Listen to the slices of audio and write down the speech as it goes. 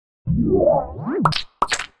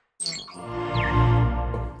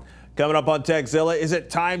Coming up on Techzilla, is it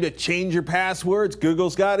time to change your passwords?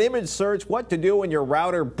 Google's got image search, what to do when your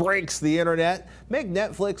router breaks the internet, make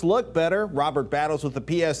Netflix look better, Robert battles with the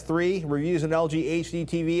PS3, reviews an LG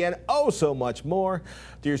HDTV, and oh so much more.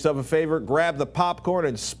 Do yourself a favor, grab the popcorn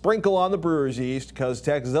and sprinkle on the brewer's yeast, because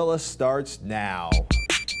Techzilla starts now.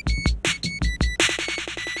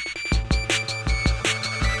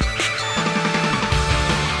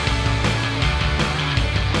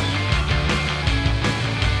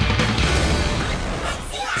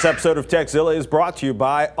 This episode of Techzilla is brought to you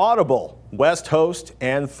by Audible, West Host,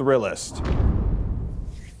 and Thrillist.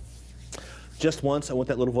 Just once, I want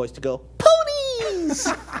that little voice to go, ponies!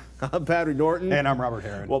 I'm Patrick Norton. And I'm Robert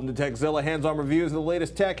Heron. Welcome to Techzilla, hands-on reviews of the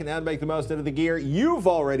latest tech and how to make the most out of the gear you've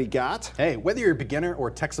already got. Hey, whether you're a beginner or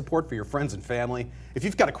tech support for your friends and family, if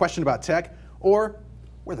you've got a question about tech or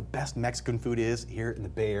where the best Mexican food is here in the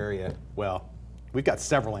Bay Area, well, we've got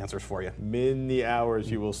several answers for you. Many hours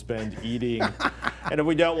you will spend eating. And if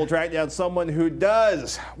we don't, we'll track down someone who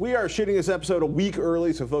does. We are shooting this episode a week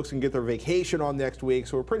early so folks can get their vacation on next week.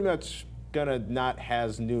 So we're pretty much gonna not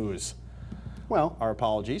has news. Well, our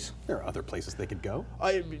apologies. There are other places they could go.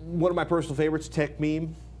 One of my personal favorites, Tech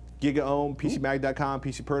Meme, GigaOhm, PCMag.com,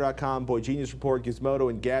 PCPro.com, Boy Genius Report,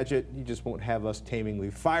 Gizmodo, and Gadget. You just won't have us taming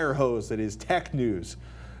the fire hose that is tech news,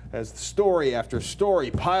 as story after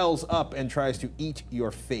story piles up and tries to eat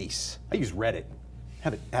your face. I use Reddit.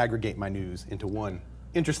 Have it aggregate my news into one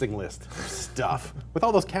interesting list of stuff with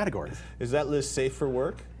all those categories. Is that list safe for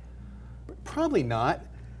work? Probably not,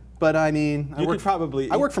 but I mean, I work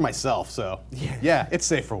for myself, so yeah, it's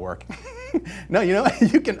safe for work. No, you know,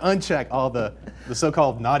 you can uncheck all the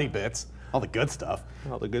so-called naughty bits, all the good stuff.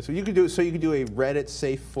 All the good stuff. You could do so. You could do a Reddit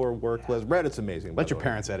safe for work list. Reddit's amazing. Let your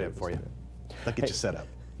parents edit it for you. They'll get you set up.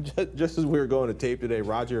 Just as we were going to tape today,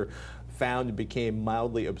 Roger found and became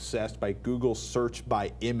mildly obsessed by Google search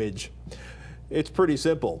by image. It's pretty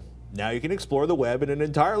simple. Now you can explore the web in an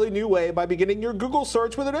entirely new way by beginning your Google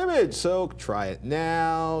search with an image. So try it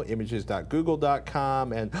now,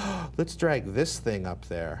 images.google.com, and let's drag this thing up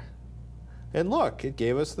there. And look, it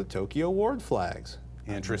gave us the Tokyo Award flags.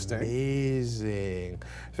 Interesting. Amazing.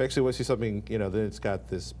 If you actually want to see something, you know, then it's got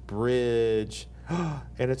this bridge,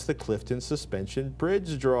 and it's the Clifton Suspension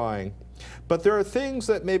Bridge drawing. But there are things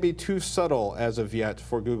that may be too subtle as of yet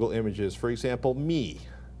for Google Images. For example, me.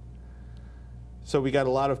 So we got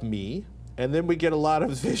a lot of me, and then we get a lot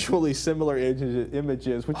of visually similar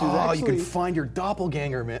images, which is actually... you can find your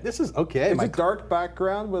doppelganger, man. This is okay. It's a dark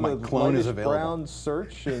background with a clone is available. Brown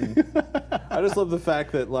search, and I just love the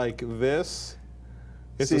fact that like this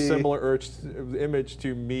is a similar image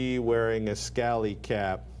to me wearing a scally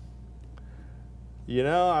cap. You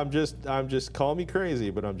know, I'm just call me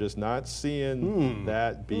crazy, but I'm just not seeing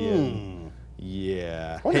that being,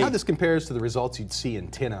 yeah. I wonder how this compares to the results you'd see in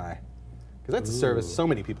TinEye, because that's a service so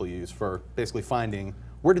many people use for basically finding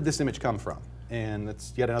where did this image come from, and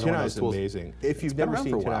that's yet another one of those tools. Amazing. If you've never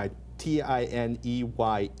seen TinEye,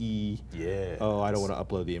 T-I-N-E-Y-E. Yeah. Oh, I don't want to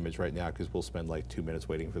upload the image right now because we'll spend like 2 minutes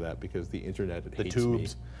waiting for that because the internet hates me.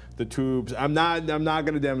 The tubes. I'm not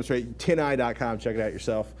going to demonstrate. TinEye.com. Check it out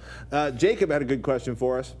yourself. Jacob had a good question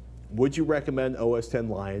for us. Would you recommend OS X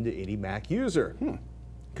Lion to any Mac user?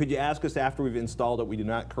 Could you ask us after we've installed it? We do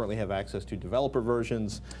not currently have access to developer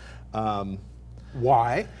versions.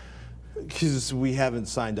 Why? Because we haven't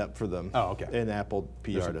signed up for them. Oh, okay. And Apple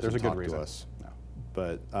PR doesn't talk to us. No.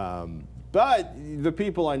 But the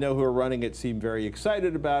people I know who are running it seem very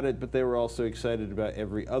excited about it, but they were also excited about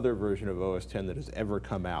every other version of OS X that has ever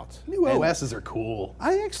come out. New OSs are cool.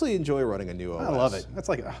 I actually enjoy running a new OS. I love it. That's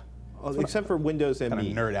like except for Windows ME. Kind of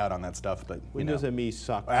nerd out on that stuff, but Windows ME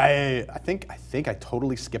sucks. I think I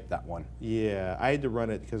totally skipped that one. Yeah, I had to run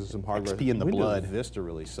it because of some hardware. XP in the Windows blood. Vista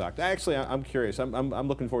really sucked. Actually, I'm curious. I'm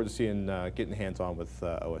looking forward to seeing getting hands-on with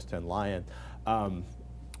OS X Lion.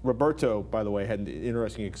 Roberto, by the way, had an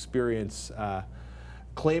interesting experience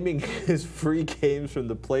claiming his free games from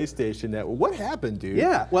the PlayStation Network. What happened, dude?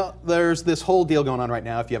 Yeah, well, there's this whole deal going on right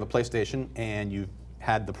now. If you have a PlayStation and you've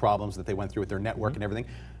had the problems that they went through with their network and everything,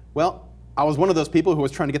 well, I was one of those people who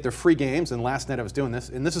was trying to get their free games, and last night I was doing this,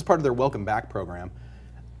 and this is part of their Welcome Back program.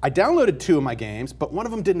 I downloaded 2 of my games, but one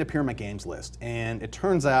of them didn't appear in my games list, and it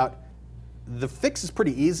turns out the fix is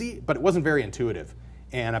pretty easy, but it wasn't very intuitive,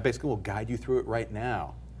 and I basically will guide you through it right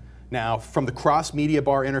now. Now, from the cross media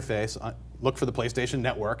bar interface, look for the PlayStation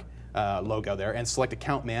Network logo there and select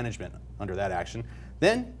Account Management under that action.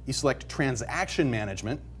 Then you select Transaction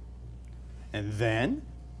Management, and then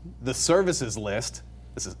the Services list.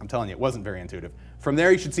 I'm telling you, it wasn't very intuitive. From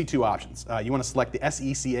there, you should see two options. You want to select the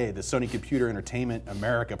SECA, the Sony Computer Entertainment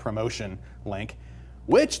America promotion link,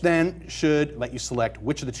 which then should let you select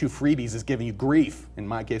which of the two freebies is giving you grief. In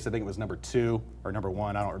my case, I think it was number 2 or number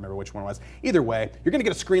 1. I don't remember which one it was. Either way, you're going to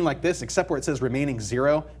get a screen like this, except where it says remaining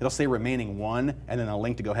 0, it'll say remaining 1, and then a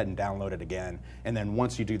link to go ahead and download it again. And then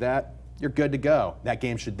once you do that, you're good to go. That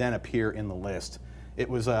game should then appear in the list. It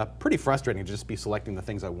was pretty frustrating to just be selecting the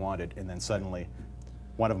things I wanted, and then suddenly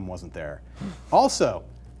one of them wasn't there. Also,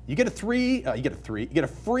 you get a free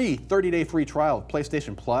 30-day free trial of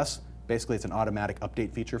PlayStation Plus. Basically, it's an automatic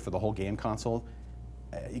update feature for the whole game console.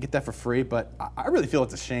 You get that for free, but I really feel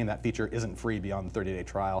it's a shame that feature isn't free beyond the 30-day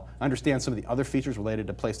trial. I understand some of the other features related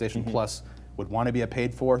to PlayStation Plus would want to be a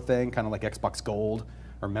paid-for thing, kind of like Xbox Gold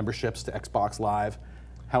or memberships to Xbox Live.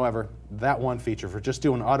 However, that one feature for just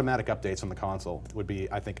doing automatic updates on the console would be,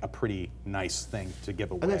 I think, a pretty nice thing to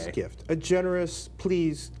give away. A nice gift. A generous,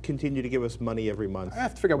 please continue to give us money every month. I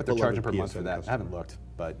have to figure out what they're charging per month for that. I haven't looked,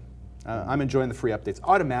 but I'm enjoying the free updates,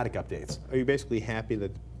 automatic updates. Are you basically happy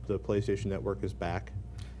that the PlayStation Network is back?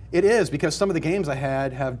 It is, because some of the games I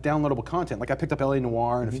had have downloadable content. Like I picked up LA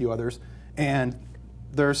Noire and a few others, and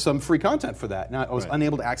there's some free content for that. Now, I was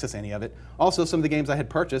unable to access any of it. Also, some of the games I had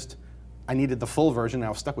purchased, I needed the full version, and I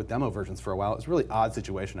was stuck with demo versions for a while. It was a really odd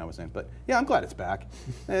situation I was in. But yeah, I'm glad it's back.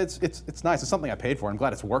 It's nice. It's something I paid for. I'm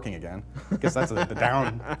glad it's working again. I guess that's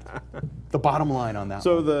the bottom line on that.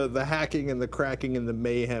 So the hacking and the cracking and the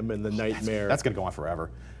mayhem and the nightmare. That's going to go on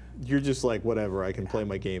forever. You're just like, whatever, I can play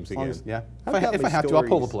my games again. Yeah. If I have to, I'll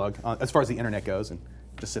pull the plug as far as the internet goes and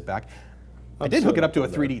just sit back. I did hook it up to a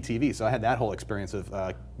 3D TV, so I had that whole experience of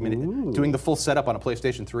doing the full setup on a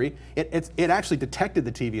PlayStation 3. It actually detected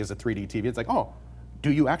the TV as a 3D TV. It's like, oh,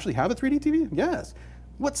 do you actually have a 3D TV? Yes.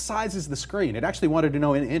 What size is the screen? It actually wanted to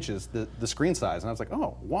know in inches the screen size, and I was like,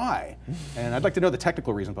 oh, why? And I'd like to know the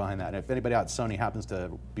technical reason behind that. And if anybody out at Sony happens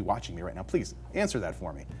to be watching me right now, please answer that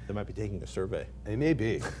for me. They might be taking a survey. It may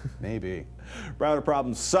be, maybe. Router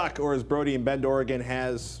problems suck, or as Brody in Bend, Oregon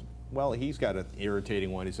has. Well, he's got an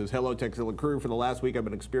irritating one. He says, hello, Texilla crew. For the last week, I've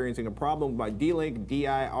been experiencing a problem with my D-Link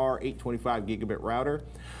DIR 825 gigabit router.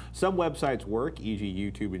 Some websites work, e.g.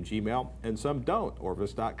 YouTube and Gmail, and some don't,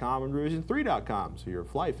 Orvis.com and Revision3.com, so you're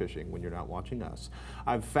fly fishing when you're not watching us.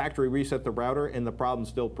 I've factory reset the router, and the problem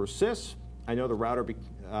still persists. I know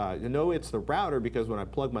it's the router because when I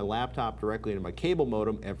plug my laptop directly into my cable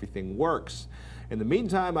modem, everything works. In the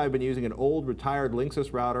meantime, I've been using an old retired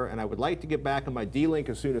Linksys router, and I would like to get back on my D-Link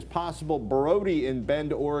as soon as possible. Brody in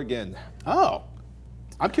Bend, Oregon. Oh,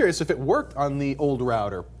 I'm curious if it worked on the old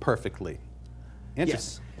router perfectly.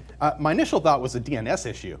 Interesting. Yes. My initial thought was a DNS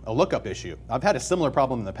issue, a lookup issue. I've had a similar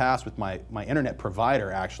problem in the past with my internet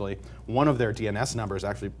provider, actually. One of their DNS numbers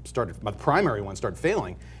actually my primary one started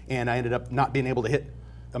failing, and I ended up not being able to hit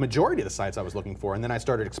a majority of the sites I was looking for. And then I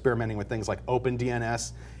started experimenting with things like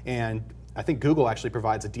OpenDNS, and I think Google actually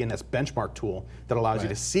provides a DNS benchmark tool that allows you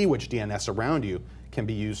to see which DNS around you can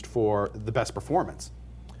be used for the best performance.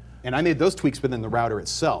 And I made those tweaks within the router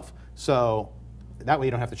itself. So that way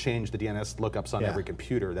you don't have to change the DNS lookups on every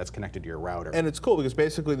computer that's connected to your router. And it's cool because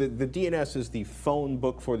basically the DNS is the phone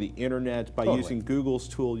book for the internet. By using Google's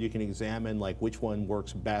tool, you can examine like which one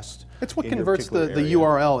works best. It's what converts the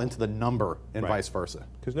URL into the number and vice versa.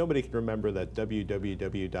 Because nobody can remember that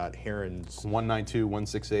www.herons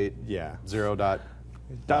 192.168 0.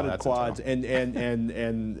 Dotted quads and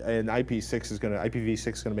IPv6 is going to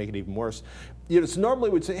make it even worse. You know, so normally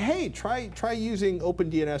we'd say, hey, try using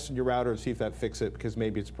OpenDNS in your router and see if that fixes it because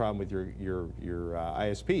maybe it's a problem with your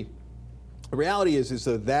ISP. The reality is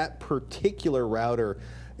that particular router,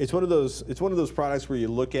 it's one of those products where you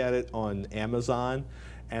look at it on Amazon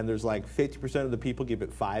and there's like 50% of the people give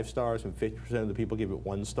it 5 stars and 50% of the people give it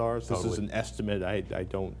 1 star. So this is an estimate. I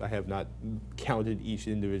have not counted each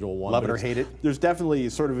individual one. Love it or hate it? There's definitely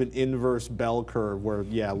sort of an inverse bell curve where,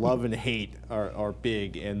 love and hate are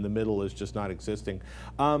big and the middle is just not existing.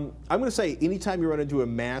 I'm going to say anytime you run into a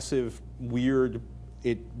massive, weird,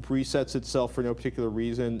 it resets itself for no particular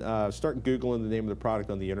reason, start Googling the name of the product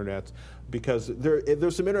on the internet because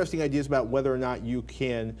there's some interesting ideas about whether or not you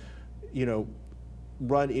can,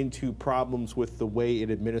 run into problems with the way it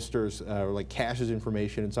administers or like caches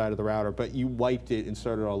information inside of the router, but you wiped it and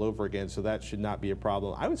started all over again, so that should not be a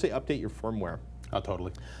problem. I would say update your firmware. Oh,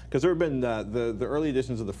 totally. Because there have been the early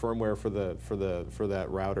editions of the firmware for that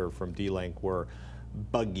router from D-Link were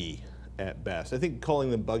buggy at best. I think calling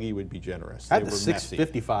them buggy would be generous. I had the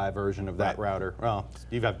 655 version of that router. Well,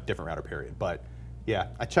 you've got a different router period, but yeah,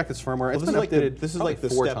 I checked its firmware. It's been updated. This is like the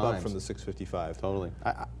step up from the 655. Totally.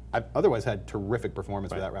 I've otherwise had terrific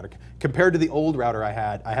performance with that router. Compared to the old router I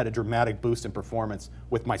had a dramatic boost in performance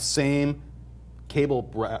with my same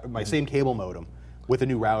same cable modem with a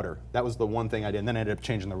new router. That was the one thing I did, and then I ended up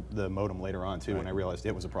changing the modem later on too, and I realized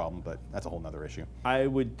it was a problem, but that's a whole nother issue. I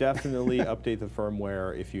would definitely update the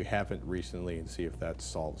firmware if you haven't recently and see if that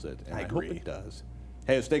solves it, and I hope it does.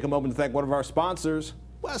 Hey, let's take a moment to thank one of our sponsors,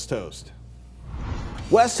 WestHost.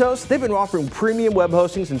 WestHost, they've been offering premium web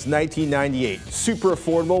hosting since 1998. Super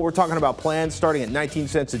affordable. We're talking about plans starting at 19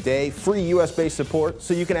 cents a day, free US-based support,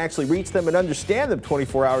 so you can actually reach them and understand them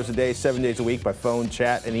 24 hours a day, 7 days a week by phone,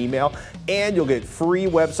 chat, and email. And you'll get free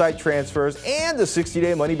website transfers and a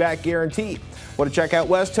 60-day money-back guarantee. Want to check out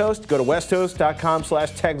WestHost? Go to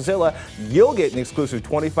westhost.com/TechZilla. You'll get an exclusive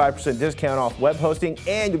 25% discount off web hosting,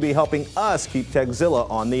 and you'll be helping us keep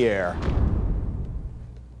TechZilla on the air.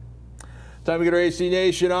 Time to get our AC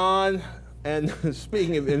Nation on. And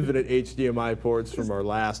speaking of infinite HDMI ports from our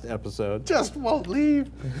last episode. Just won't leave.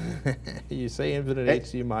 You say infinite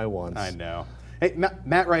HDMI once. I know. Hey,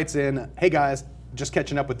 Matt writes in, hey guys, just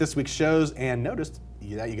catching up with this week's shows and noticed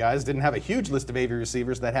that you guys didn't have a huge list of AV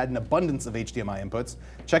receivers that had an abundance of HDMI inputs.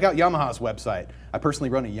 Check out Yamaha's website. I personally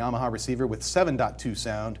run a Yamaha receiver with 7.2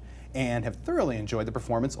 sound and have thoroughly enjoyed the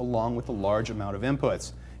performance along with a large amount of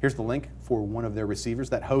inputs. Here's the link for one of their receivers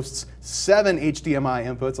that hosts 7 HDMI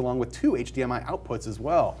inputs along with 2 HDMI outputs as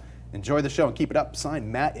well. Enjoy the show and keep it up.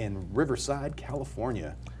 Signed, Matt in Riverside,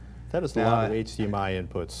 California. That is a lot of HDMI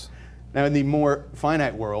inputs. Now, in the more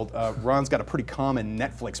finite world, Ron's got a pretty common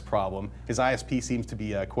Netflix problem. His ISP seems to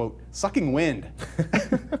be, quote, sucking wind.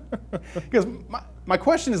 Because my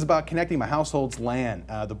question is about connecting my household's LAN.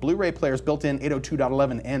 The Blu-ray player's built-in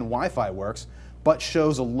 802.11n Wi-Fi works, but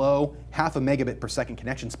shows a low 0.5 megabit per second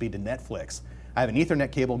connection speed to Netflix. I have an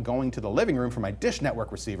Ethernet cable going to the living room for my Dish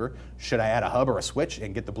Network receiver. Should I add a hub or a switch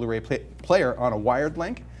and get the Blu-ray player on a wired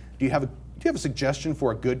link? Do you have a suggestion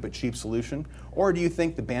for a good but cheap solution? Or do you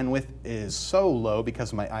think the bandwidth is so low because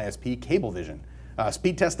of my ISP, Cablevision?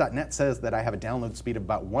 Speedtest.net says that I have a download speed of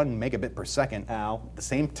about 1 megabit per second. At the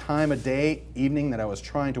same time of day, evening that I was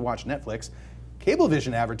trying to watch Netflix,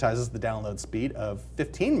 Cablevision advertises the download speed of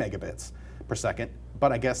 15 megabits per second,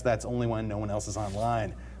 but I guess that's only when no one else is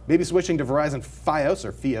online. Maybe switching to Verizon Fios,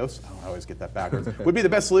 or Fios, I always get that backwards, would be the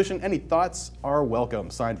best solution. Any thoughts are welcome.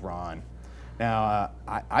 Signed, Ron. Now,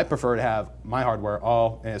 I prefer to have my hardware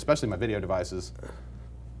and especially my video devices,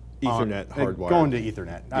 Ethernet hardwire. Going to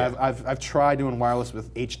Ethernet. Yeah. I've tried doing wireless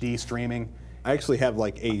with HD streaming. I actually have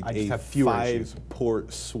like a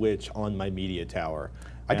 5-port switch on my media tower.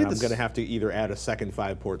 I'm going to have to either add a second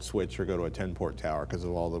 5-port switch or go to a 10-port tower because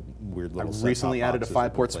of all the weird little I recently added a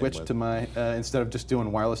 5-port switch to my, instead of just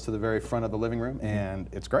doing wireless to the very front of the living room, and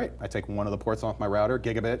it's great. I take one of the ports off my router,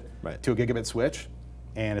 gigabit, to a gigabit switch,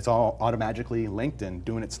 and it's all automatically linked and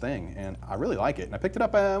doing its thing, and I really like it. And I picked it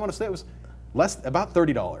up, I want to say it was about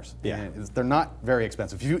 $30. Yeah. They're not very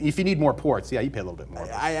expensive. If you need more ports, yeah, you pay a little bit more.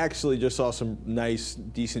 I actually just saw some nice,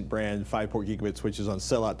 decent brand 5-port gigabit switches on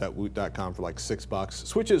sellout.woot.com for like $6.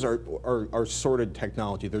 Switches are sorted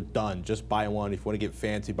technology. They're done. Just buy one. If you want to get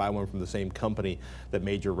fancy, buy one from the same company that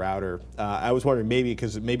made your router. I was wondering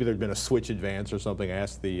because maybe there'd been a switch advance or something. I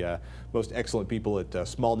asked the most excellent people at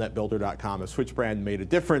smallnetbuilder.com. A switch brand made a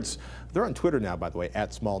difference. They're on Twitter now, by the way,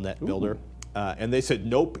 at smallnetbuilder. And they said,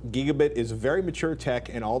 nope, gigabit is very mature tech,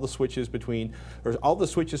 and all the switches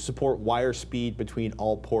support wire speed between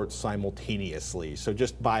all ports simultaneously. So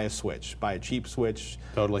just buy a switch, buy a cheap switch,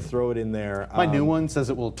 throw it in there. My new one says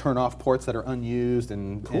it will turn off ports that are unused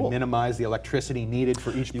and minimize the electricity needed for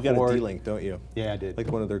each port. You got a D-Link, don't you? Yeah, I did.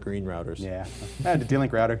 Like one of their green routers. Yeah, I had a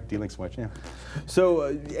D-Link router, D-Link switch, yeah.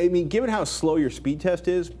 So, I mean, given how slow your speed test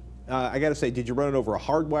is, I got to say, did you run it over a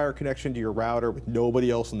hardwire connection to your router with nobody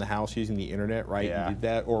else in the house using the internet, right? Yeah. You did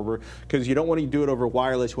that, or because you don't want to do it over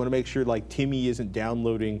wireless. You want to make sure like Timmy isn't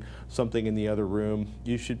downloading something in the other room.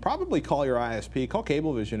 You should probably call your ISP, call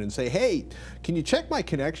Cablevision, and say, hey, can you check my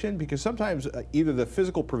connection? Because sometimes either the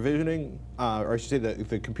physical provisioning, or I should say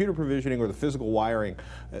the computer provisioning or the physical wiring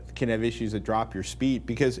can have issues that drop your speed.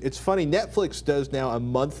 Because it's funny, Netflix does now a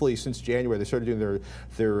monthly, since January, they started doing the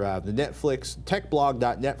Netflix,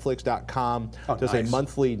 techblog.netflix.com does a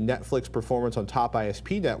monthly Netflix performance on top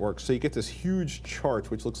ISP networks. So you get this huge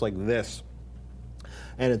chart, which looks like this.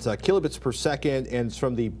 And it's kilobits per second, and it's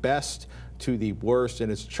from the best to the worst.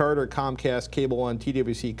 And it's Charter, Comcast, Cable One,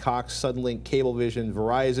 TWC, Cox, Suddenlink, Cablevision,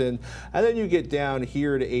 Verizon. And then you get down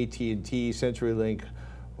here to AT&T, CenturyLink,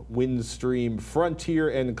 Windstream, Frontier,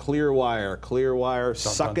 and Clearwire. Clearwire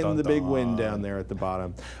sucking the big wind down there at the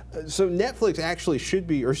bottom. So Netflix actually should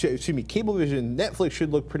be, or excuse me, Cablevision, Netflix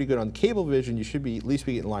should look pretty good on Cablevision. You should be at least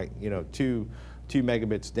be getting like, 2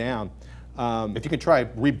 megabits down. If you can try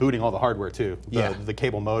rebooting all the hardware too, the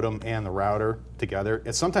cable modem and the router together.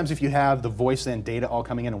 It's sometimes if you have the voice and data all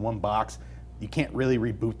coming in one box, you can't really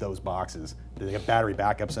reboot those boxes. They have battery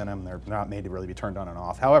backups in them. They're not made to really be turned on and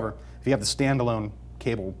off. However, if you have the standalone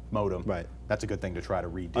cable modem, that's a good thing to try to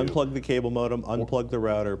redo. Unplug the cable modem, unplug the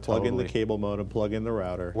router, plug in the cable modem, plug in the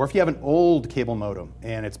router. Or if you have an old cable modem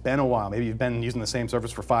and it's been a while, maybe you've been using the same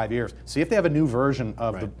service for 5 years, see if they have a new version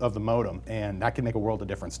of the modem, and that can make a world of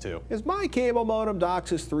difference too. Is my cable modem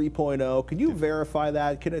DOCSIS 3.0? Can you verify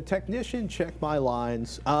that? Can a technician check my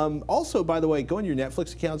lines? Also, by the way, go into your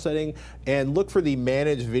Netflix account setting and look for the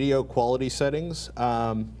manage video quality settings.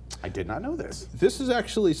 I did not know this. This is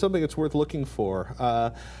actually something that's worth looking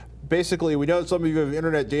for. Basically, we know some of you have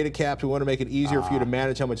internet data caps. We want to make it easier for you to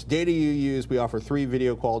manage how much data you use. We offer 3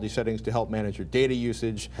 video quality settings to help manage your data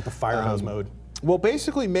usage. At the fire hose mode. Well,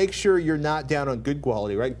 basically, make sure you're not down on good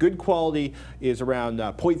quality, right? Good quality is around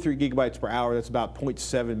 0.3 gigabytes per hour. That's about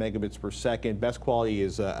 0.7 megabits per second. Best quality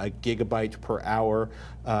is a gigabyte per hour,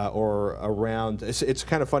 or around, it's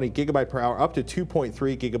kind of funny, gigabyte per hour, up to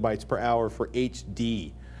 2.3 gigabytes per hour for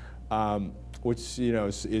HD. Which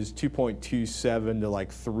is 2.27 to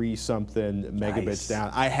like 3 something megabits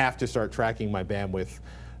down. I have to start tracking my bandwidth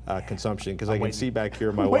consumption because I can see back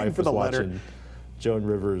here my wife is watching Joan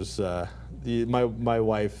Rivers. My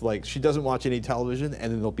wife, like, she doesn't watch any television,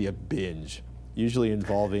 and then there'll be a binge, usually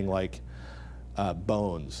involving like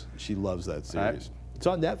Bones. She loves that series. It's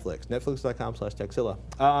on Netflix, netflix.com/Texilla.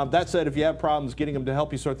 That said, if you have problems getting them to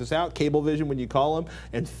help you sort this out, Cablevision when you call them,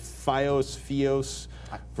 and Fios,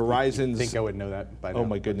 Verizon's. I think I would know that by now. Oh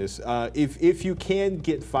my goodness! If you can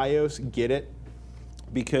get Fios, get it,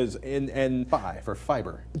 because for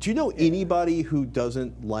fiber. Do you know anybody who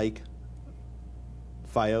doesn't like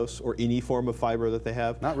Fios or any form of fiber that they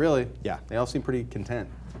have? Not really. Yeah, they all seem pretty content.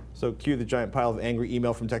 So cue the giant pile of angry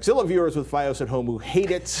email from Texilla viewers with Fios at home who hate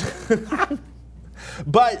it.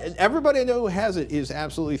 But everybody I know who has it is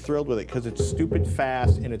absolutely thrilled with it because it's stupid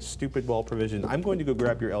fast and it's stupid well provisioned. I'm going to go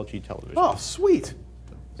grab your LG television. Oh, sweet!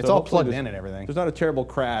 It's all plugged in and everything. There's not a terrible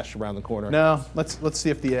crash around the corner. No, let's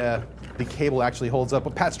see if the cable actually holds up.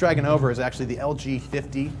 What Pat's dragging over is actually the LG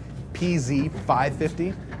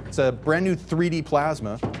 50PZ550. It's a brand new 3D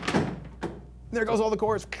plasma. There goes all the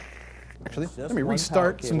cords. Actually, let me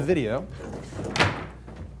restart some video.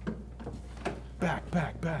 Back.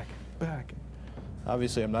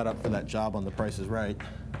 Obviously, I'm not up for that job on The Price is Right.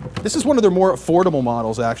 This is one of their more affordable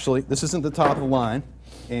models, actually. This isn't the top of the line.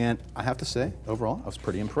 And I have to say, overall, I was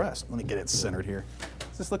pretty impressed. Let me get it centered here.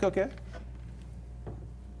 Does this look okay?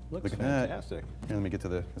 Looks look at fantastic. That. Here, let me get to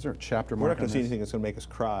the, is there a chapter mark? We're not going to see anything that's going to make us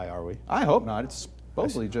cry, are we? I hope not. It's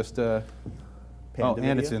supposedly just, oh,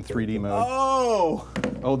 and it's in 3D mode.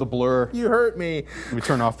 Oh, the blur. You hurt me. Let me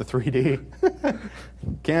turn off the 3D.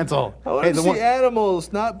 Cancel. I want to see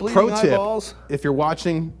animals, not bleeding eyeballs. If you're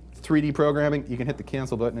watching 3D programming, you can hit the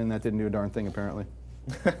cancel button, and that didn't do a darn thing, apparently.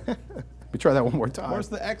 Let me try that one more time. Where's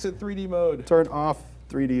the exit 3D mode? Turn off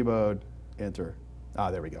 3D mode. Enter. Ah,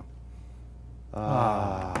 there we go.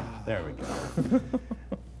 There we go.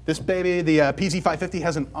 This baby, the PZ550,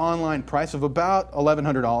 has an online price of about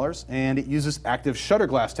 $1,100, and it uses active shutter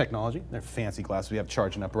glass technology. They're fancy glass we have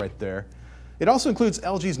charging up right there. It also includes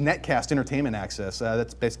LG's Netcast entertainment access.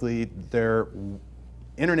 That's basically their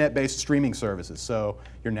internet-based streaming services, so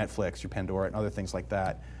your Netflix, your Pandora, and other things like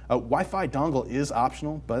that. Wi-Fi dongle is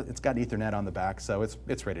optional, but it's got Ethernet on the back, so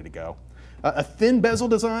it's ready to go. A thin bezel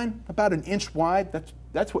design, about 1 inch wide.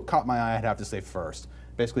 That's what caught my eye, I'd have to say first.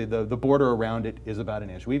 Basically, the border around it is about 1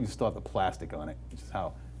 inch. We even still have the plastic on it, which is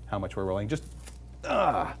how much we're rolling. Just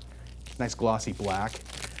nice glossy black.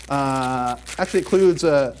 Actually, it includes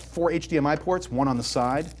 4 HDMI ports, 1 on the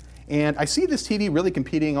side. And I see this TV really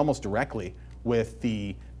competing almost directly with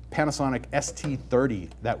the Panasonic ST30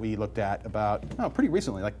 that we looked at about, pretty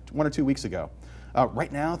recently, like 1 or 2 weeks ago.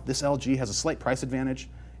 Right now, this LG has a slight price advantage.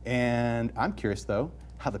 And I'm curious, though,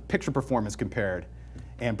 how the picture performance compared.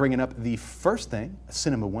 And bringing up the first thing,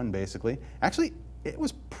 Cinema 1 basically, actually, it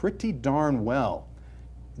was pretty darn well.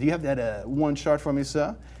 Do you have that one shot for me,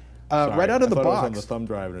 sir? Right out of the box. It was on the thumb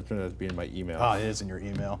drive, and it turned out to be in my email. Oh, it is in your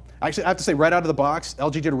email. Actually, I have to say, right out of the box,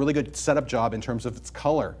 LG did a really good setup job in terms of its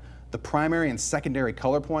color. The primary and secondary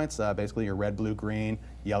color points, basically your red, blue, green,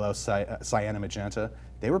 yellow, cyan, and magenta,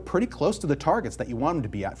 they were pretty close to the targets that you want them to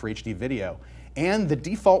be at for HD video. And the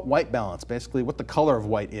default white balance, basically what the color of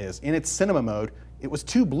white is, in its cinema mode, it was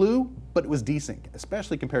too blue, but it was decent,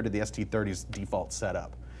 especially compared to the ST30's default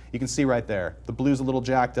setup. You can see right there, the blue's a little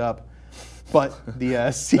jacked up, but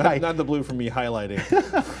the CIE... not the blue for me highlighting.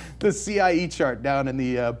 The CIE chart down in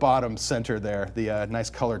the bottom center there, the nice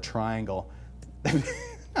colored triangle.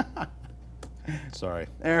 Sorry.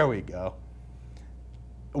 There we go.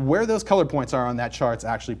 Where those color points are on that chart's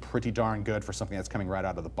actually pretty darn good for something that's coming right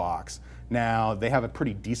out of the box. Now, they have a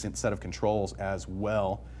pretty decent set of controls as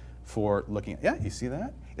well for looking at, yeah, you see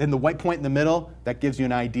that? And the white point in the middle, that gives you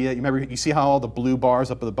an idea. You remember, you see how all the blue bars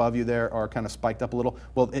up above you there are kind of spiked up a little?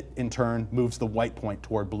 Well, it in turn moves the white point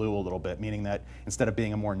toward blue a little bit, meaning that instead of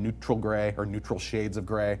being a more neutral gray or neutral shades of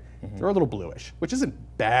gray, they're a little bluish, which isn't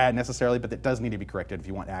bad necessarily, but it does need to be corrected if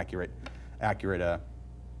you want accurate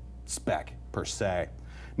spec per se.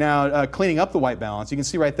 Now, cleaning up the white balance, you can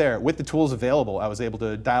see right there, with the tools available, I was able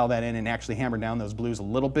to dial that in and actually hammer down those blues a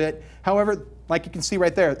little bit. However, like you can see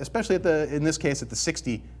right there, especially at in this case, at the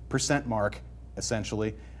 60% mark,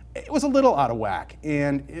 essentially, it was a little out of whack,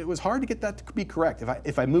 and it was hard to get that to be correct.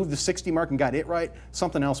 If I moved the 60 mark and got it right,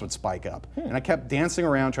 something else would spike up. And I kept dancing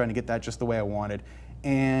around trying to get that just the way I wanted.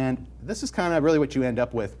 And this is kind of really what you end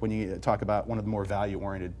up with when you talk about one of the more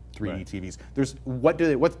value-oriented 3D TVs. There's what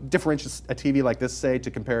differentiates a TV like this, say, to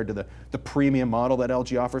compare to the premium model that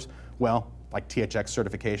LG offers? Well, like THX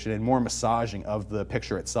certification and more massaging of the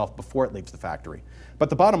picture itself before it leaves the factory. But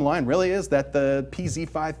the bottom line really is that the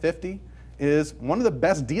PZ550 is one of the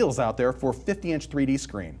best deals out there for a 50-inch 3D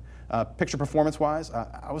screen. Picture performance-wise,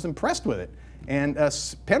 I was impressed with it. And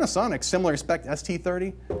Panasonic's similar spec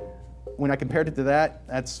ST30, when I compared it to that,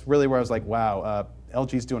 that's really where I was like, wow,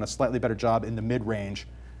 LG's doing a slightly better job in the mid-range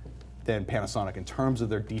than Panasonic in terms of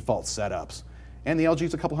their default setups. And the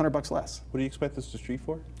LG's a couple $100 less. What do you expect this to street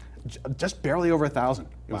for? Just barely over 1,000.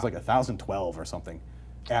 It was like 1,012 or something,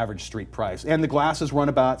 average street price. And the glasses run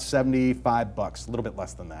about $75, a little bit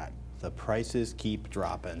less than that. The prices keep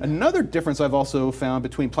dropping. Another difference I've also found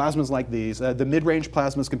between plasmas like these, the mid-range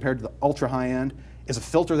plasmas compared to the ultra high-end, is a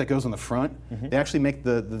filter that goes on the front. They actually make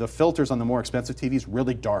the filters on the more expensive TVs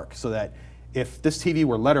really dark, so that if this TV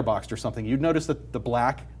were letterboxed or something, you'd notice that the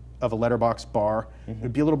black of a letterbox bar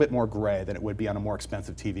would be a little bit more gray than it would be on a more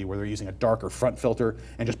expensive TV where they're using a darker front filter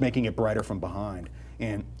and just making it brighter from behind.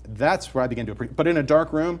 And that's where I began to appreciate. But in a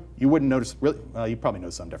dark room, you wouldn't notice, really, you'd probably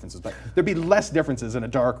notice some differences, but there'd be less differences in a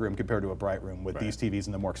dark room compared to a bright room with these TVs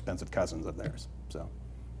and the more expensive cousins of theirs. So,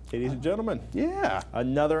 ladies and gentlemen, yeah,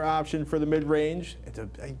 another option for the mid-range. It's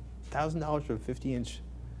 $1,000 for a 50-inch.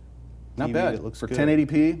 Not bad. It looks for good.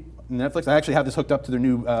 1080p Netflix. I actually have this hooked up to their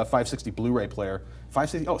new 560 Blu-ray player.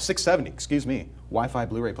 670, excuse me, Wi-Fi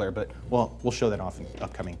Blu-ray player. But well, we'll show that off in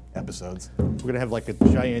upcoming episodes. We're gonna have like a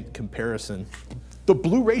giant comparison. The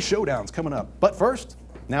Blu-ray showdown's coming up. But first,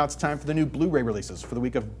 now it's time for the new Blu-ray releases for the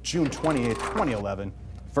week of June 28th, 2011.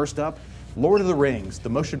 First up, Lord of the Rings, the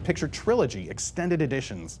Motion Picture Trilogy Extended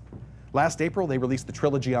Editions. Last April, they released the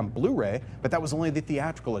trilogy on Blu-ray, but that was only the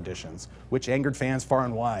theatrical editions, which angered fans far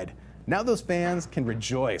and wide. Now those fans can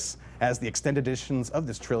rejoice, as the extended editions of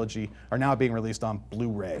this trilogy are now being released on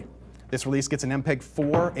Blu-ray. This release gets an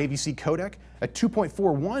MPEG-4 AVC codec, a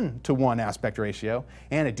 2.41:1 aspect ratio,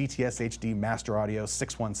 and a DTS HD Master Audio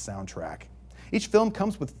 6.1 soundtrack. Each film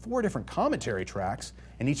comes with 4 different commentary tracks,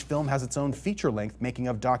 and each film has its own feature-length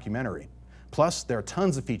making-of documentary. Plus, there are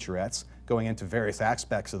tons of featurettes going into various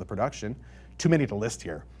aspects of the production. Too many to list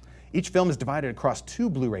here. Each film is divided across 2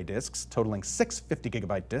 Blu-ray discs, totaling 6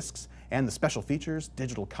 50-gigabyte discs, and the special features,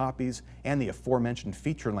 digital copies, and the aforementioned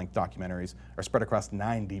feature-length documentaries are spread across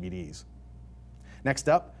 9 DVDs. Next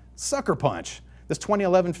up, Sucker Punch. This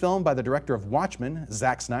 2011 film by the director of Watchmen,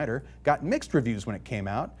 Zack Snyder, got mixed reviews when it came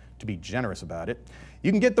out, to be generous about it.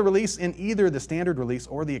 You can get the release in either the standard release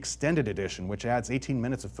or the extended edition, which adds 18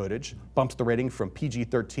 minutes of footage, bumps the rating from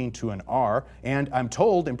PG-13 to an R, and I'm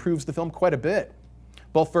told improves the film quite a bit.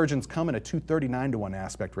 Both versions come in a 239:1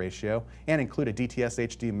 aspect ratio and include a DTS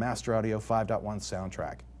HD Master Audio 5.1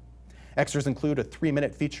 soundtrack. Extras include a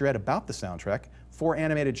 3-minute featurette about the soundtrack, 4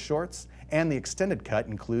 animated shorts, and the extended cut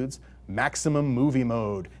includes Maximum Movie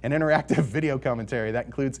Mode, an interactive video commentary that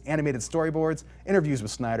includes animated storyboards, interviews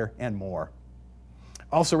with Snyder, and more.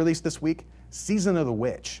 Also released this week, Season of the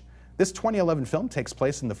Witch. This 2011 film takes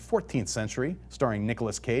place in the 14th century, starring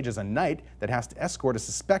Nicolas Cage as a knight that has to escort a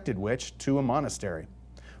suspected witch to a monastery.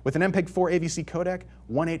 With an MPEG-4 AVC codec,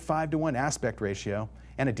 1.85:1 aspect ratio,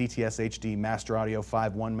 and a DTS HD Master Audio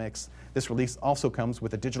 5.1 mix, this release also comes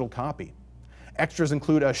with a digital copy. Extras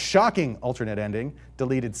include a shocking alternate ending,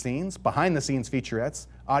 deleted scenes, behind-the-scenes featurettes,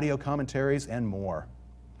 audio commentaries, and more.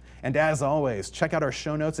 And as always, check out our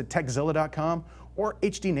show notes at techzilla.com or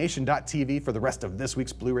hdnation.tv for the rest of this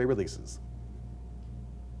week's Blu-ray releases.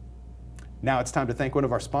 Now it's time to thank one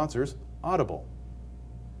of our sponsors, Audible.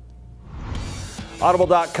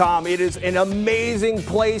 Audible.com. It is an amazing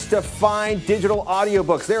place to find digital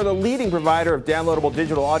audiobooks. They're the leading provider of downloadable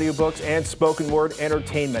digital audiobooks and spoken word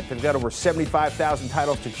entertainment. They've got over 75,000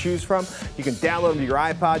 titles to choose from. You can download them to your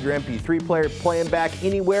iPod, your MP3 player, play them back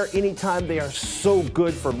anywhere, anytime. They are so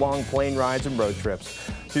good for long plane rides and road trips.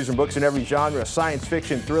 Choose from books in every genre: science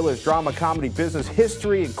fiction, thrillers, drama, comedy, business,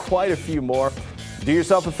 history, and quite a few more. Do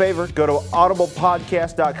yourself a favor, go to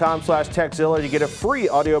audiblepodcast.com/Techzilla to get a free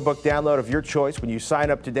audiobook download of your choice when you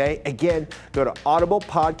sign up today. Again, go to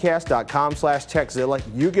audiblepodcast.com/Techzilla.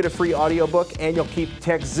 You get a free audiobook and you'll keep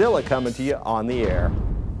Techzilla coming to you on the air.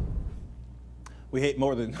 We hate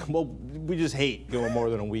more than, well, we just hate going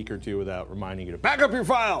more than a week or two without reminding you to back up your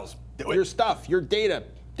files, your stuff, your data.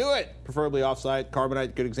 Do it, preferably offsite.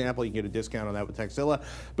 Carbonite, good example. You can get a discount on that with Techzilla.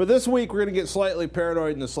 But this week, we're going to get slightly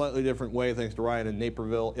paranoid in a slightly different way, thanks to Ryan in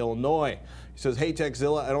Naperville, Illinois. He says, hey,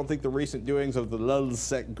 Techzilla, I don't think the recent doings of the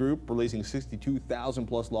LulzSec group, releasing 62,000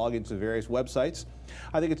 plus logins to various websites.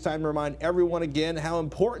 I think it's time to remind everyone again how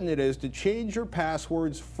important it is to change your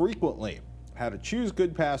passwords frequently, how to choose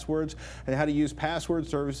good passwords, and how to use password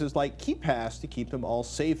services like KeePass to keep them all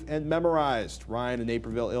safe and memorized. Ryan in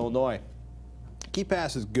Naperville, Illinois.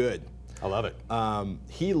 KeePass is good. I love it.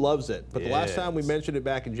 He loves it. But the last time we mentioned it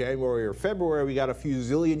back in January or February, we got a few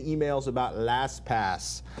zillion emails about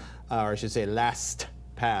LastPass, or I should say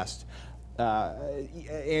LastPass.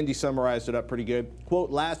 Andy summarized it up pretty good.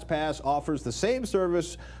 Quote, LastPass offers the same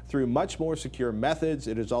service through much more secure methods.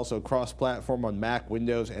 It is also cross-platform on Mac,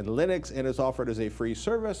 Windows, and Linux, and is offered as a free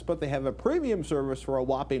service, but they have a premium service for a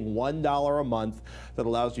whopping $1 a month that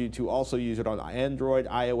allows you to also use it on Android,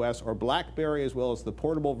 iOS, or BlackBerry, as well as the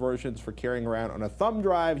portable versions for carrying around on a thumb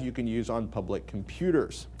drive you can use on public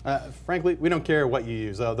computers. Frankly, we don't care what you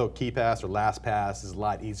use, although KeePass or LastPass is a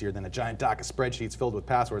lot easier than a giant dock of spreadsheets filled with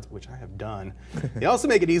passwords, which I have done. They also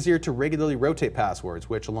make it easier to regularly rotate passwords,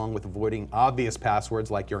 which, along with avoiding obvious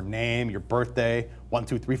passwords like your name, your birthday, 1,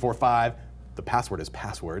 2, 3, 4, 5, the password is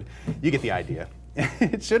password, you get the idea.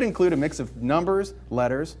 It should include a mix of numbers,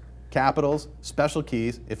 letters, capitals, special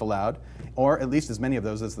keys, if allowed, or at least as many of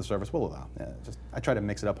those as the service will allow. I try to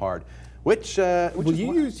mix it up hard. Which well,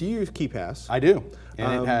 you use KeePass. I do,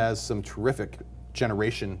 and it has some terrific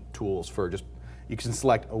generation tools for just, you can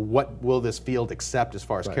select what will this field accept as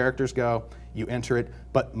far as characters go, you enter it,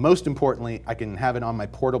 but most importantly, I can have it on my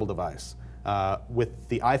portable device. With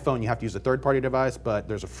the iPhone, you have to use a third-party device, but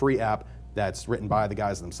there's a free app that's written by the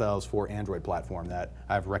guys themselves for Android platform that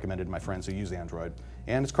I've recommended to my friends who use Android,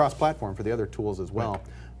 and it's cross-platform for the other tools as well. Right.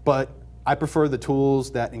 But I prefer the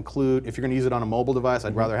tools that include, if you're going to use it on a mobile device,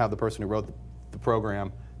 I'd rather have the person who wrote the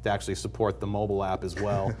program to actually support the mobile app as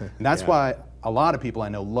well. And that's why a lot of people I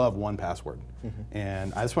know love 1Password.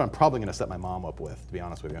 And that's what I'm probably going to set my mom up with, to be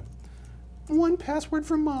honest with you. 1Password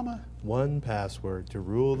from Mama. 1Password to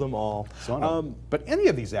rule them all. But any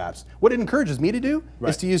of these apps, what it encourages me to do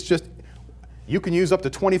is to use just, you can use up to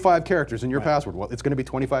 25 characters in your password. Well, it's going to be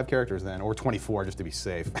 25 characters then, or 24 just to be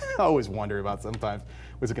safe. I always wonder about sometimes,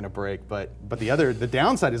 was it going to break? But the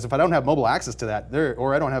downside is if I don't have mobile access to that,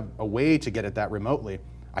 or I don't have a way to get at that remotely,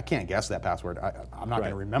 I can't guess that password. I'm not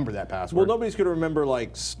going to remember that password. Well, nobody's going to remember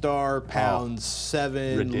like *#7,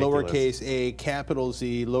 lowercase a, capital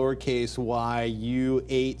Z, lowercase y,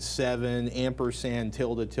 U87, ampersand,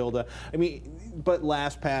 tilde. I mean, but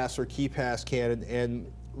LastPass or KeePass can, and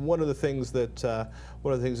one of the things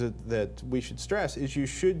that we should stress is you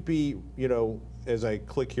should be, you know, as I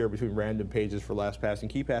click here between random pages for LastPass and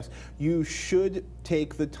KeePass, you should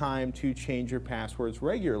take the time to change your passwords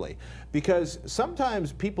regularly, because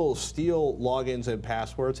sometimes people steal logins and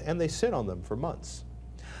passwords and they sit on them for months.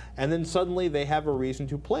 And then suddenly they have a reason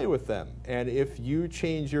to play with them. And if you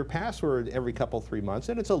change your password every couple, 3 months,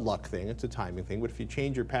 and it's a luck thing, it's a timing thing, but if you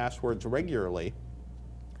change your passwords regularly,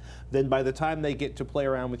 then by the time they get to play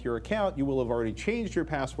around with your account, you will have already changed your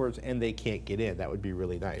passwords and they can't get in. That would be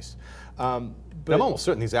really nice. But I'm almost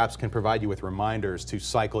certain these apps can provide you with reminders to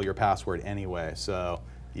cycle your password anyway. So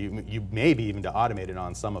you may be even to automate it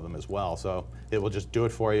on some of them as well. So it will just do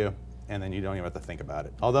it for you, and then you don't even have to think about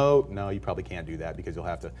it. Although, no, you probably can't do that because you'll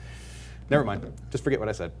have to. Never mind. Just forget what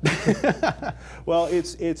I said. Well,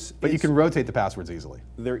 But you can rotate the passwords easily.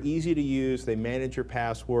 They're easy to use. They manage your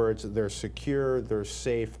passwords. They're secure. They're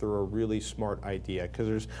safe. They're a really smart idea,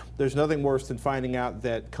 because there's nothing worse than finding out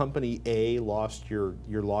that company A lost your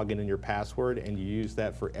login and your password, and you use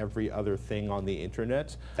that for every other thing on the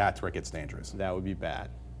internet. That's where it gets dangerous. That would be bad.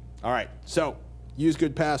 All right. So use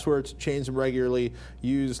good passwords. Change them regularly.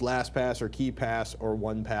 Use LastPass or KeePass or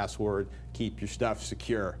 1Password. Keep your stuff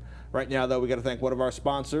secure. Right now, though, we got to thank one of our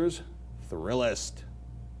sponsors, Thrillist.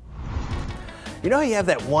 You know how you have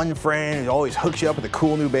that one friend who always hooks you up with the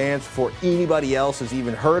cool new bands before anybody else has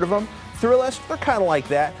even heard of them? Thrillist, they're kind of like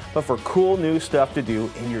that, but for cool new stuff to do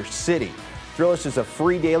in your city. Thrillist is a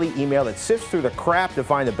free daily email that sifts through the crap to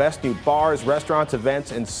find the best new bars, restaurants,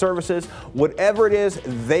 events, and services. Whatever it is,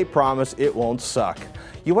 they promise it won't suck.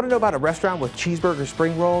 You want to know about a restaurant with cheeseburger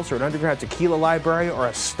spring rolls, or an underground tequila library, or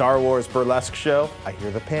a Star Wars burlesque show? I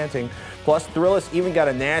hear the panting. Plus, Thrillist even got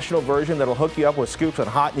a national version that'll hook you up with scoops on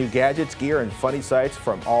hot new gadgets, gear, and funny sites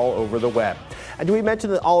from all over the web. And do we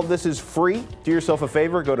mention that all of this is free? Do yourself a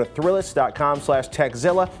favor, go to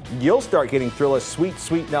Thrillist.com/TechZilla. You'll start getting Thrillist sweet,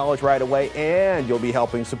 sweet knowledge right away, and you'll be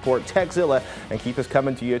helping support TechZilla and keep us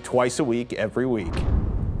coming to you twice a week, every week.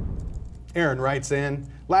 Aaron writes in,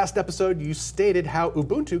 last episode you stated how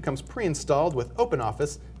Ubuntu comes pre-installed with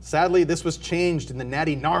OpenOffice. Sadly, this was changed in the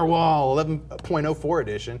natty Narwhal 11.04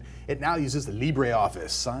 edition. It now uses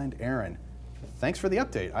LibreOffice. Signed, Aaron. Thanks for the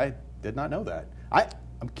update. I did not know that.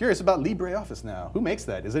 I'm curious about LibreOffice now. Who makes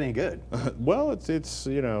that? Is it any good? Well, it's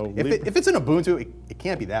you know... If it's in Ubuntu, it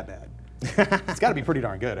can't be that bad. It's got to be pretty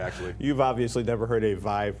darn good, actually. You've obviously never heard a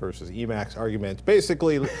Vive versus Emacs argument.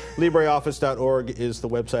 Basically, LibreOffice.org is the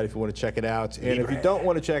website if you want to check it out. And if you don't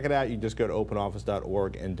want to check it out, you just go to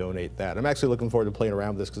OpenOffice.org and donate that. I'm actually looking forward to playing around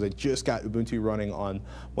with this because I just got Ubuntu running on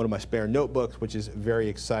one of my spare notebooks, which is very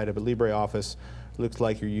excited. But LibreOffice looks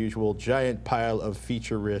like your usual giant pile of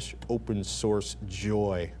feature-rich open source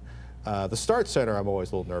joy. The Start Center I'm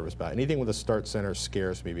always a little nervous about. Anything with a Start Center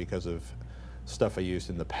scares me because of stuff I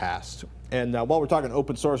used in the past. And while we're talking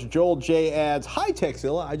open source, Joel J adds, "Hi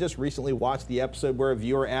TechZilla, I just recently watched the episode where a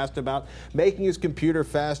viewer asked about making his computer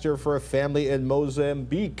faster for a family in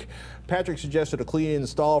Mozambique. Patrick suggested a clean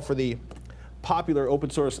install for the popular open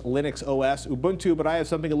source Linux OS Ubuntu, but I have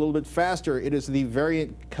something a little bit faster. It is the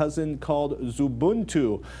variant cousin called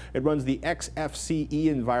Xubuntu. It runs the XFCE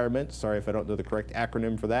environment, sorry if I don't know the correct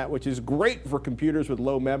acronym for that, which is great for computers with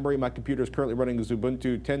low memory. My computer is currently running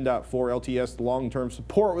Xubuntu 10.4 LTS long-term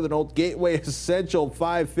support with an old Gateway Essential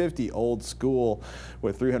 550, old school,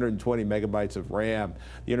 with 320 megabytes of RAM.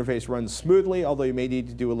 The interface runs smoothly, although you may need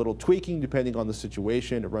to do a little tweaking depending on the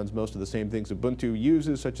situation. It runs most of the same things Ubuntu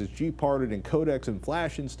uses, such as gparted and codecs and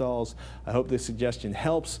flash installs. I hope this suggestion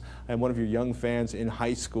helps. I'm one of your young fans in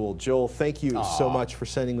high school." Joel, thank you so much for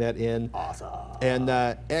sending that in. Awesome. And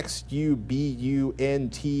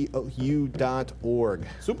xubuntu.org.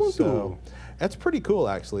 So that's pretty cool,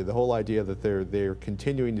 actually, the whole idea that they're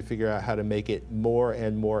continuing to figure out how to make it more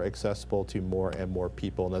and more accessible to more and more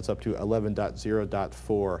people, and that's up to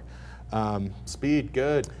 11.0.4. Speed,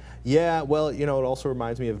 good. Yeah, well, you know, it also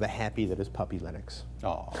reminds me of the happy that is Puppy Linux.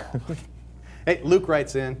 Oh. Hey, Luke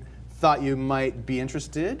writes in, thought you might be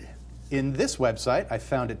interested in this website. I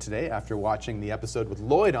found it today after watching the episode with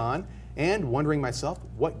Lloyd on and wondering myself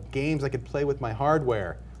what games I could play with my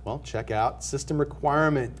hardware. Well, check out system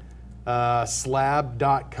requirement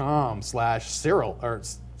slab.com/Cyril or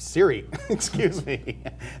Siri, excuse me.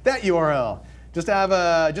 That URL. Just have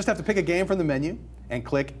to pick a game from the menu and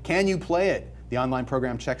click "Can you play it?" The online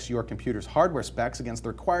program checks your computer's hardware specs against the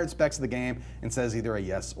required specs of the game and says either a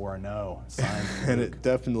yes or a no. Signed, and it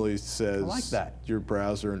definitely says I like that. Your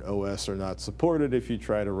browser and OS are not supported if you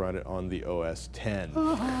try to run it on the OS 10.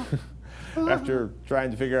 After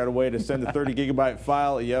trying to figure out a way to send a 30 gigabyte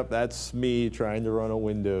file, yep, that's me trying to run a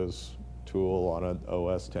Windows tool on an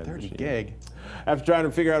OS 10 30 machine. gig. After trying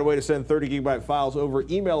to figure out a way to send 30 gigabyte files over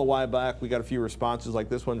email a while back, we got a few responses like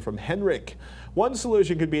this one from Henrik. One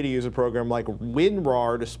solution could be to use a program like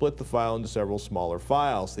WinRAR to split the file into several smaller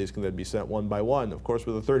files. These can then be sent one by one. Of course,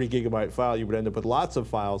 with a 30 gigabyte file, you would end up with lots of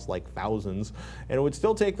files, like thousands, and it would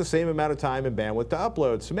still take the same amount of time and bandwidth to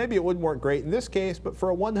upload. So maybe it wouldn't work great in this case, but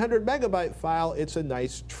for a 100 megabyte file, it's a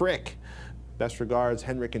nice trick. Best regards,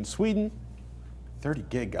 Henrik in Sweden. 30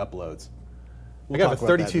 gig uploads. We'll I got a talk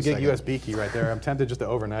about that 32 in a gig second. USB key right there. I'm tempted just to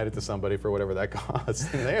overnight it to somebody for whatever that costs.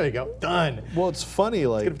 There you go, done. Well, it's funny,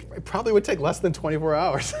 like... It probably would take less than 24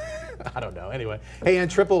 hours. I don't know, anyway. Hey,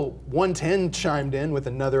 and Triple 110 chimed in with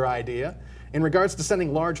another idea. In regards to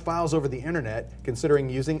sending large files over the internet, considering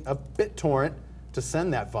using a BitTorrent to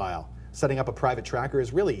send that file. Setting up a private tracker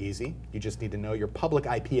is really easy. You just need to know your public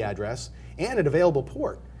IP address and an available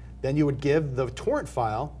port. Then you would give the torrent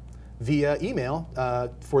file via email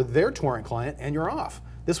for their torrent client, and you're off.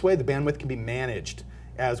 This way, the bandwidth can be managed,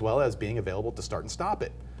 as well as being available to start and stop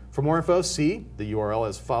it. For more info, see the URL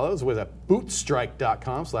as follows with a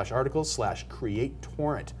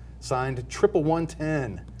bootstrike.com/articles/create-torrent. Signed, Triple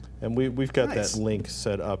 110. And we've got Nice. that link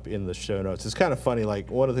set up in the show notes. It's kind of funny, like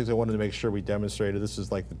one of the things I wanted to make sure we demonstrated, this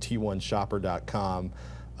is like the t1shopper.com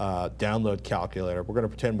download calculator. We're going to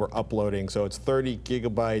pretend we're uploading, so it's 30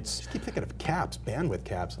 gigabytes. Just keep thinking of caps, bandwidth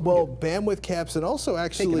caps. Well, bandwidth caps, and also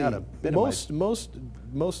actually out a bit of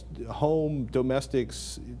most home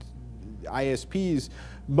domestics, ISPs,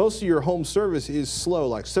 most of your home service is slow,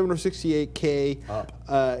 like 768K.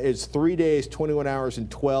 It's 3 days, 21 hours, and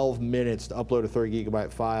 12 minutes to upload a 30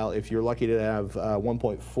 gigabyte file. If you're lucky to have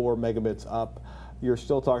 1.4 megabits up, you're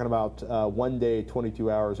still talking about 1 day,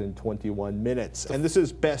 22 hours, and 21 minutes. And this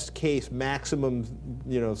is best case, maximum,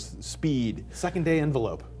 speed. Second day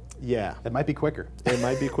envelope. Yeah. It might be quicker. It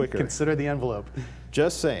might be quicker. Consider the envelope.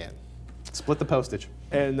 Just saying. Split the postage.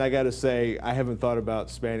 And I got to say, I haven't thought about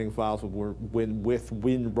spanning files with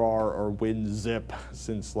WinRAR or WinZip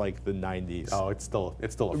since like the 90s. Oh, it's still a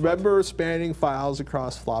fun. Remember spanning files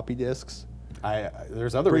across floppy disks?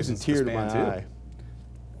 There's other reasons to span too. Eye.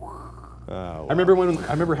 Oh, wow. I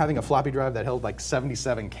remember having a floppy drive that held like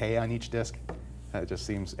 77K on each disk. That just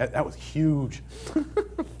seems that was huge. 30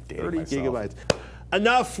 gigabytes.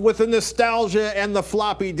 Enough with the nostalgia and the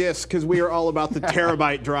floppy disk, because we are all about the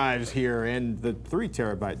terabyte drives here, and the 3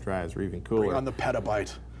 terabyte drives are even cooler. Bring on the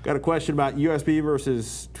petabyte. Got a question about USB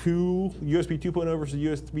versus USB 2.0 versus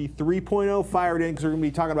USB 3.0. Fire it in, because we're going to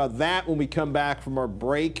be talking about that when we come back from our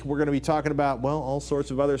break. We're going to be talking about, well, all sorts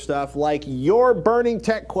of other stuff, like your burning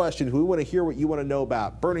tech questions. We want to hear what you want to know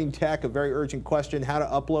about. Burning tech, a very urgent question, how to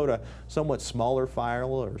upload a somewhat smaller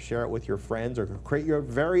file or share it with your friends or create your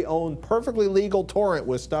very own perfectly legal torrent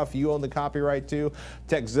with stuff you own the copyright to.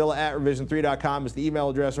 Techzilla@revision3.com is the email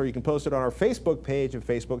address, or you can post it on our Facebook page at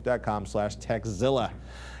facebook.com/techzilla.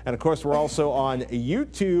 And of course, we're also on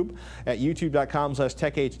YouTube at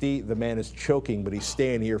youtube.com/TechHD. The man is choking, but he's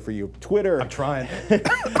staying here for you. Twitter. I'm trying.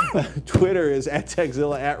 Twitter is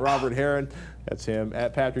 @Techzilla, @Robert Heron. That's him,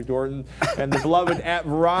 @Patrick Dorton. And the beloved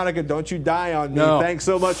 @Veronica. Don't you die on me. No. Thanks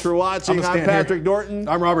so much for watching. I'm Patrick Dorton.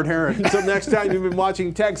 I'm Robert Heron. Until next time, you've been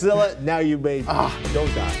watching Techzilla. Now you may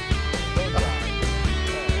don't die.